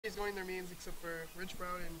He's going their means except for Rich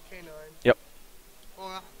Brown and K9. Yep.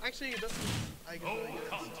 Well, actually, this is IKE really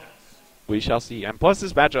good. We shall see. And plus,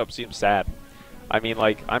 this matchup seems sad. I mean,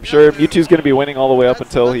 like, I'm sure Mewtwo's going to be winning all the way up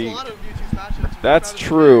until he. A lot of Mewtwo's matchups. That's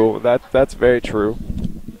true. That's very true.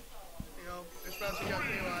 You know, Rich Brown's got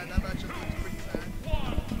K9. That matchup looks pretty sad.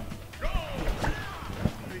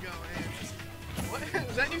 There we go. And what?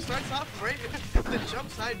 Zenyou starts off right with the jump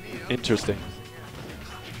side B. Interesting.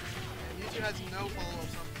 And Mewtwo has no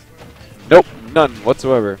follow-ups on this throw. Nope, none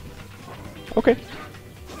whatsoever. Okay.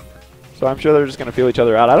 So I'm sure they're just going to feel each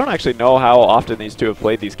other out. I don't actually know how often these two have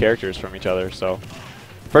played these characters from each other, so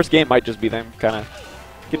first game might just be them kind of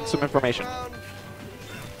getting some information.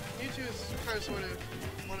 Mewtwo is kind of sort of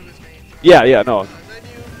one of his mains. Yeah, no.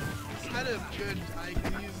 Zenyou, he's had a good IKE.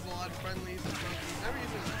 He uses a lot of friendlies and stuff. He's never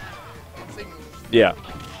uses signals. Yeah.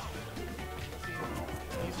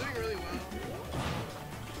 He's doing really well.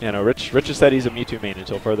 Yeah, no, Rich has said he's a Mewtwo main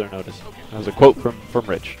until further notice. Okay. That was a quote from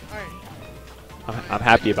Rich. All right. I'm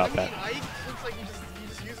happy about that. IKE looks like he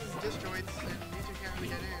just uses disjoints and Mewtwo can't really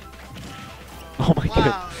get in. Oh my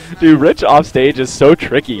god. Dude, Rich off stage is so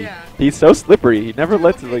tricky. Yeah. He's so slippery. He never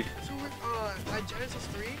lets it, like. So at Genesis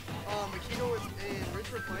 3, Akito and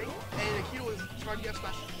Rich were playing, and Akito was trying to get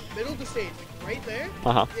smashed middle of the stage, like right there.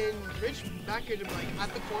 And Rich back him like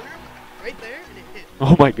at the corner, right there, and it hit.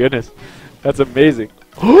 Oh my goodness. That's amazing.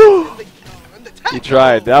 And the He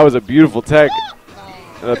tried. That was a beautiful tech.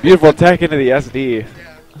 A beautiful tech into the SD.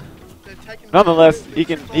 Yeah. Nonetheless, he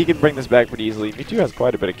can bring this back pretty easily. Mewtwo has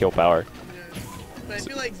quite a bit of kill power. Yeah. But I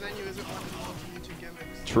feel like Zenyou isn't one of the multi-Mewtwo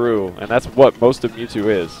gimmicks. True, and that's what most of Mewtwo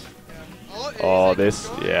is. Yeah. Oh, this,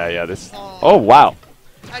 this. Oh, wow.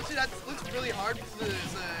 Actually, that looks really hard because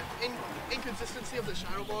there's an inconsistency of the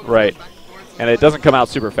Shadow Ball. Right. Back and forth, so And it doesn't come out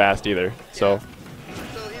super fast either, so.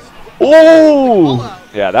 So he's Oh!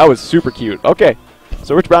 Yeah, that was super cute. Okay.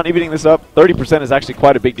 So Rich Brown evening this up. 30% is actually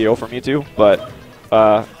quite a big deal for Mewtwo, but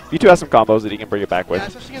Mewtwo has some combos that he can bring it back with. Yeah,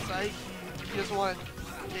 especially against IKE. He doesn't want to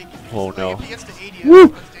take, Oh like, no. If he gets to 80, Woo!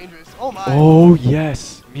 that's dangerous. Oh my. Oh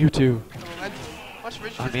yes, Mewtwo. Watch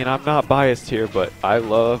Rich I mean, I'm not biased here, but I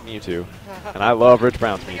love Mewtwo. And I love Rich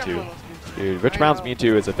Brown's Mewtwo. Dude, Rich Brown's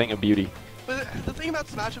Mewtwo is a thing of beauty. But the thing about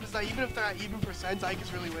this matchup is that even if they're at even percents, IKE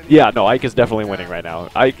is really winning. Yeah, no, IKE is definitely winning right now.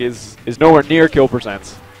 IKE is nowhere near kill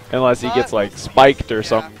percents. Unless he gets like spiked or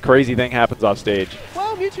some crazy thing happens off stage.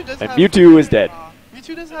 Well, Mewtwo does and have Mewtwo is dead.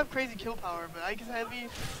 Mewtwo does have crazy kill power, but IKE is heavy,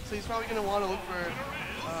 so he's probably going to want to look for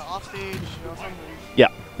off stage, something. Yeah.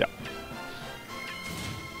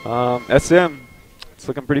 SM, it's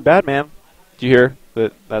looking pretty bad, man. Do you hear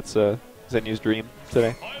that? That's Zenyou's dream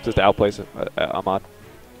today, just to outplay Ahmad.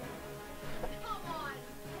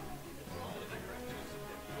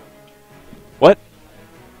 What?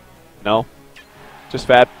 No, just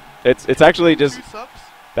FAD. It's actually just.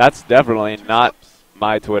 That's definitely not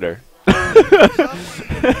my Twitter.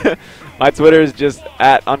 My Twitter is just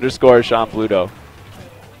 @_Sean Pluto.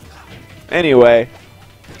 Anyway.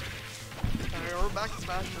 Alright, we're back to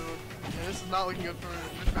Smash mode. And this is not looking good for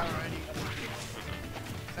Rich Brown already.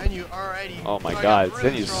 Zenyou already. Oh my god,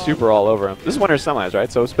 really Zenyou's super all over him. This is winner's semis,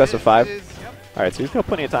 right? So it's best of 5? Yep. Alright, so he's got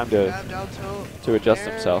plenty of time to adjust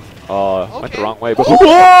himself. Oh, went the wrong way. But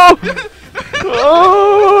oh!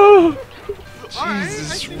 Oh!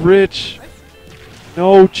 Jesus, Rich.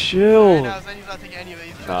 No, chill. Right now, Zenyou's not taking any of it.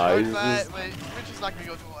 He's but Rich is not going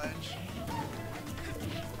to go to a ledge.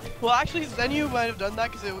 Well, actually, Zenyou might have done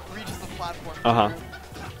that because it reaches the platform. So,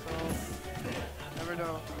 never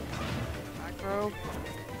know. Back throw.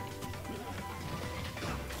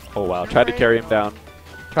 Oh, wow. Tried to carry him down.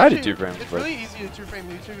 Tried to two-frame. It's really easy to two-frame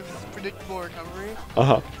Mewtwo because it's predictable recovery.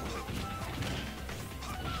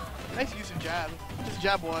 Nice use of jab. Just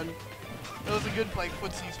jab one. It was a good like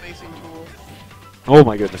footsie spacing tool. Oh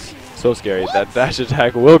my goodness, so scary. What? That dash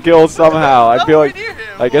attack will kill somehow. I feel like,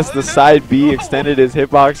 I guess the side B extended his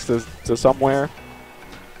hitbox to somewhere.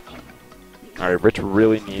 Alright, Rich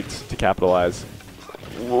really needs to capitalize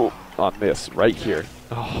on this right here.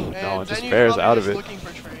 Oh no, it just bears out of it. Looking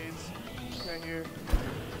for trades right here.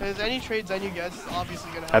 Because any trade Zenyou gets is obviously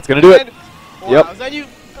going to happen. That's going to do it. Wow, yep. Zenyou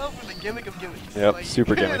fell for the gimmick of gimmicks. Yep, like,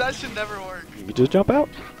 super gimmick. That should never work. You just jump out.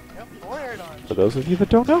 Yep, or air dodge. For those of you that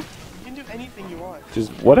don't know. You can do anything you want.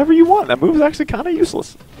 Just whatever you want. That move is actually kind of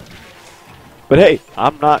useless. But hey,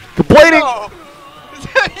 I'm not complaining. No.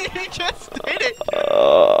 You just did it.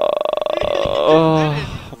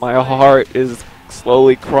 My heart is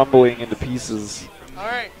slowly crumbling into pieces. All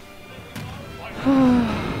right.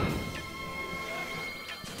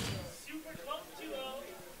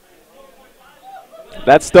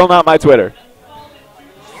 That's still not my Twitter.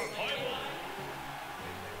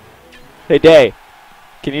 Hey, Day.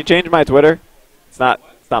 Can you change my Twitter? It's not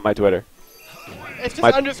my Twitter. It's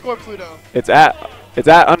just underscore Pluto. It's at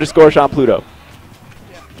underscore Sean Pluto.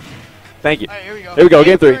 Yeah. Thank you. All right, here we go. Here we go.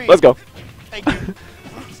 Game 3. Let's go. Thank you.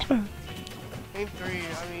 Game 3.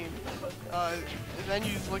 I mean,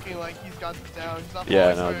 Zenyou's looking like he's got this down. He's not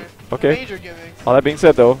falling for major gimmicks. All that being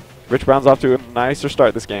said, though, Rich Brown's off to a nicer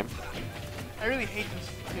start this game. I really hate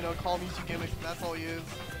this, call Mewtwo gimmicks, but that's all he is.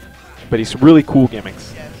 But he's really cool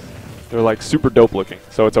gimmicks. Yes. They're like super dope looking,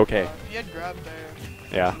 so it's okay. He had grab there.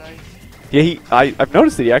 Yeah. Nice. Yeah, I've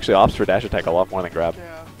noticed that he actually opts for dash attack a lot more than grab.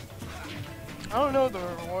 Yeah. I don't know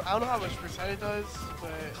how much percent it does,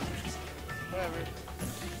 but whatever.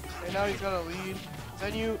 And now he's got a lead.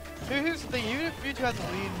 Zenyou. Here's the thing: even if Mewtwo has a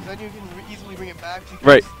lead, Zenyou can easily bring it back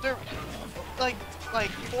because they're like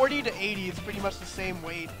 40 to 80 is pretty much the same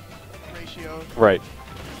weight ratio. Right.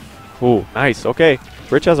 Ooh, nice. Okay.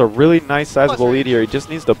 Rich has a really nice sizable lead here. He just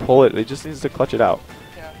needs to pull it. He just needs to clutch it out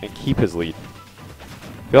and keep his lead.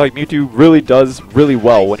 I feel like Mewtwo really does really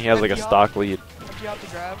well when he has like a stock lead.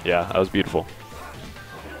 Yeah, that was beautiful.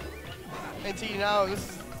 And see, now this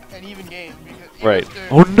is an even game. Right.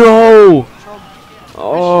 Oh no!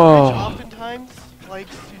 Oh. Rich oftentimes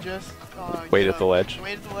likes to just wait at the ledge.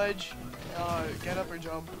 Wait at the ledge, get up or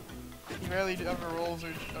jump. He rarely ever rolls or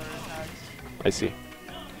attacks. I see.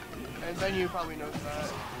 And Zenyou probably knows that.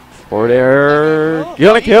 Forward air. Get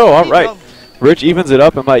on a kill. All right. Rich evens it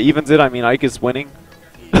up, and by evens it, I mean Ike is winning.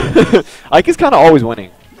 Ike is kind of always winning.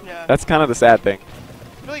 Yeah. That's kind of the sad thing.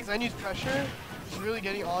 I feel like Zenyou's pressure is really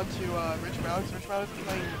getting onto Rich Brown, because Rich Brown isn't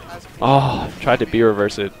playing as clean. Oh, tried to B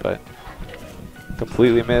reverse it, but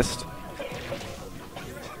completely missed.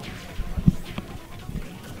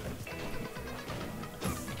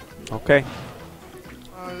 Okay.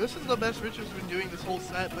 This is the best Rich has been doing this whole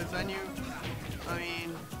set, but Zenyou, I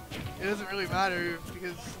mean, it doesn't really matter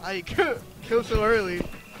because I kill so early.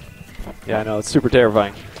 Yeah, I know, it's super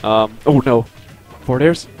terrifying. Oh no. Forward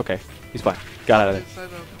airs? Okay, he's fine. Got out of it.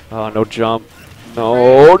 Oh, no jump.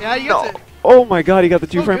 No, yeah, he no. gets it. Oh my god, he got the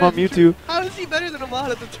 2-frame on Mewtwo. How is he better than Ahmad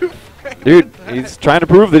at the 2-frame? Dude, he's trying to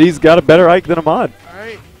prove that he's got a better Ike than Ahmad.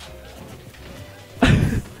 Alright.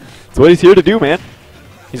 That's what he's here to do, man.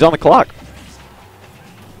 He's on the clock.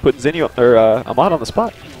 Putting Zenyou or Ahmad on the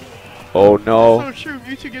spot. Oh no. That's so true.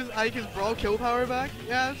 Mewtwo gives Ike his brawl kill power back.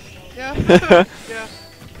 Yes. Yeah. Yeah.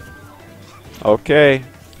 Okay.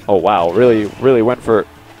 Oh wow, really went for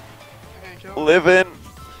living.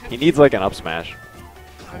 He needs like an up smash,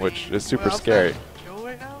 which is super scary.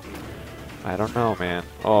 Right now? I don't know, man.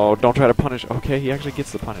 Oh, don't try to punish. Okay, he actually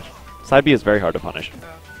gets the punish. Side B is very hard to punish.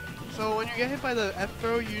 Yeah. So when you get hit by the F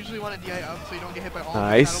throw, you usually want to DI up so you don't get hit by all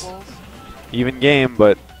the balls. Even game,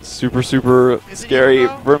 but super scary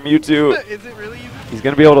for Mewtwo. Is it really even? He's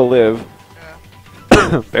gonna be able to live.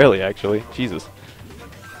 Yeah. Barely, actually. Jesus.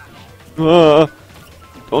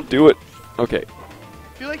 Don't do it. Okay.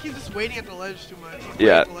 I feel like he's just waiting at the ledge too much. He's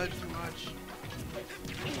yeah. At the ledge too much.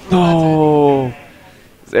 No.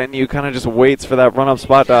 Zenyou kind of just waits for that run-up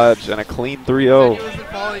spot dodge and a clean 3-0. Zenyou isn't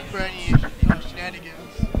falling for any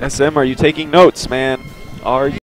shenanigans. SM, are you taking notes, man? Are you?